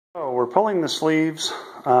pulling the sleeves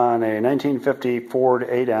on a 1950 Ford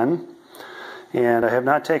 8N, and I have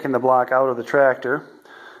not taken the block out of the tractor.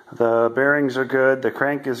 The bearings are good, the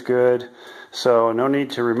crank is good, so no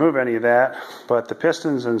need to remove any of that, but the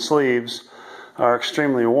pistons and sleeves are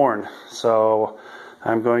extremely worn, so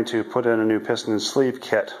I'm going to put in a new piston and sleeve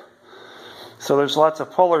kit. So there's lots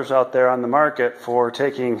of pullers out there on the market for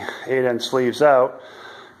taking 8N sleeves out,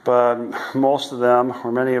 but most of them,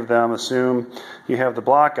 or many of them, assume you have the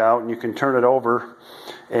block out and you can turn it over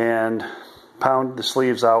and pound the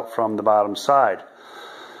sleeves out from the bottom side.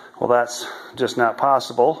 Well, that's just not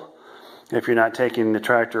possible if you're not taking the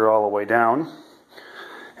tractor all the way down,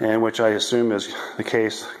 and which I assume is the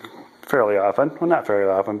case fairly often. Well, not very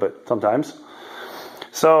often, but sometimes.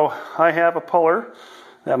 So I have a puller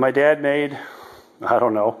that my dad made, I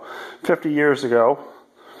don't know, 50 years ago.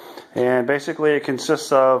 And basically it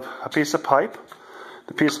consists of a piece of pipe.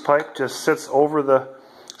 The piece of pipe just sits over the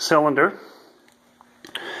cylinder.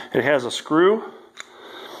 It has a screw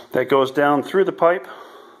that goes down through the pipe,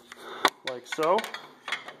 like so.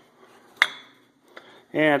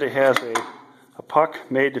 And it has a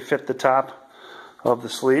puck made to fit the top of the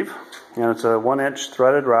sleeve. And it's a 1-inch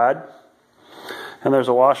threaded rod. And there's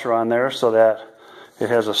a washer on there so that it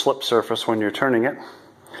has a slip surface when you're turning it.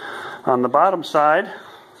 On the bottom side,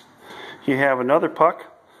 you have another puck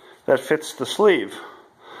that fits the sleeve.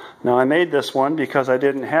 Now I made this one because I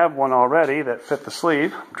didn't have one already that fit the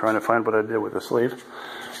sleeve. I'm trying to find what I did with the sleeve.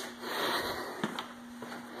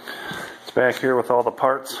 It's back here with all the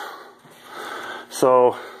parts.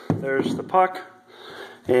 So there's the puck,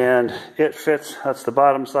 and it fits, that's the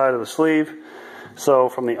bottom side of the sleeve. So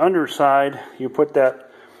from the underside, you put the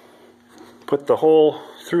hole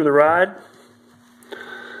through the rod,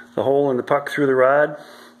 the hole in the puck through the rod,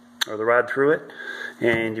 or the rod through it,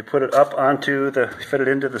 and you put it up onto fit it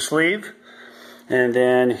into the sleeve, and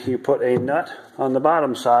then you put a nut on the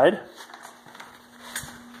bottom side.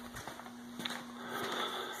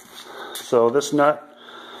 So this nut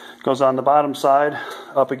goes on the bottom side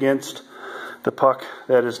up against the puck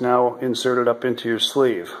that is now inserted up into your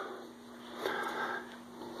sleeve.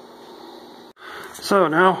 So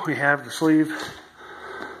now we have the sleeve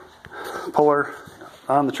puller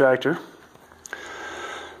on the tractor.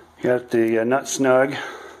 You got the nut snug,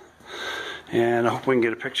 and I hope we can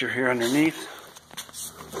get a picture here underneath.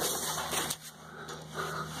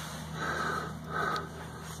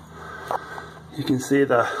 You can see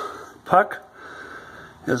the puck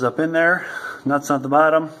is up in there, nuts on the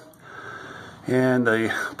bottom, and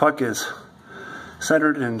the puck is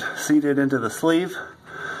centered and seated into the sleeve.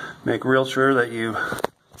 Make real sure that you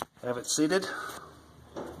have it seated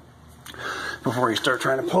before you start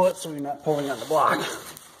trying to pull it, so you're not pulling on the block.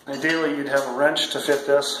 Ideally you'd have a wrench to fit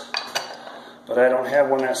this, but I don't have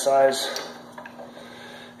one that size,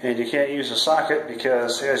 and you can't use a socket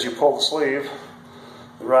because as you pull the sleeve,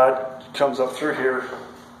 the rod comes up through here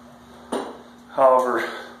however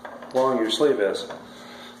long your sleeve is.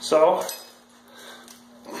 So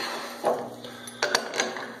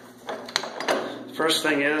first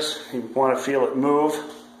thing is you want to feel it move,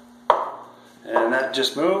 and that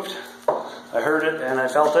just moved. I heard it and I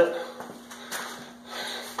felt it.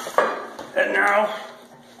 And now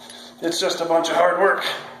it's just a bunch of hard work.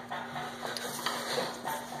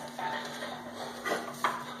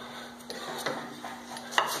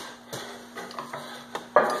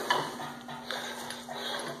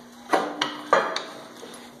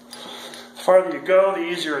 The farther you go, the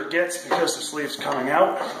easier it gets because the sleeve's coming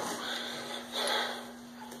out.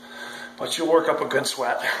 But you'll work up a good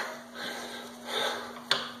sweat.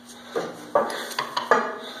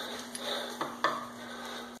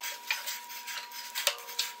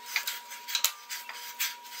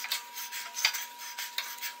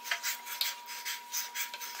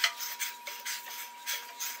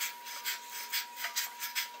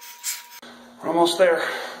 We're almost there.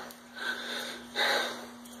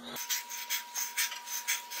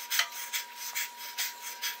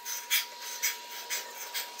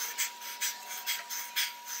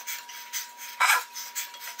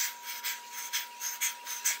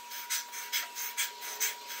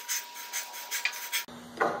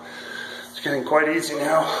 It's getting quite easy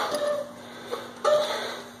now.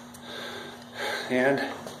 And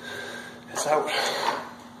it's out.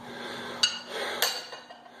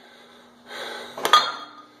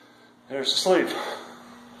 There's the sleeve.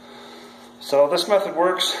 So this method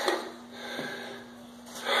works,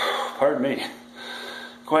 pardon me,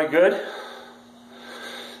 quite good.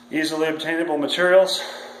 Easily obtainable materials.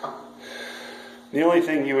 The only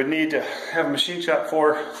thing you would need to have a machine shop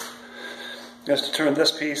for is to turn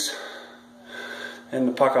this piece and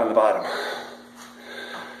the puck on the bottom.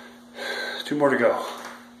 2 more to go.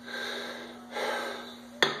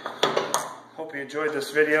 Hope you enjoyed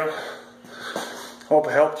this video. Hope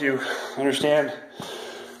it helped you understand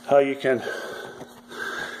how you can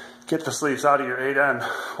get the sleeves out of your 8N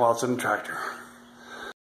while it's in the tractor.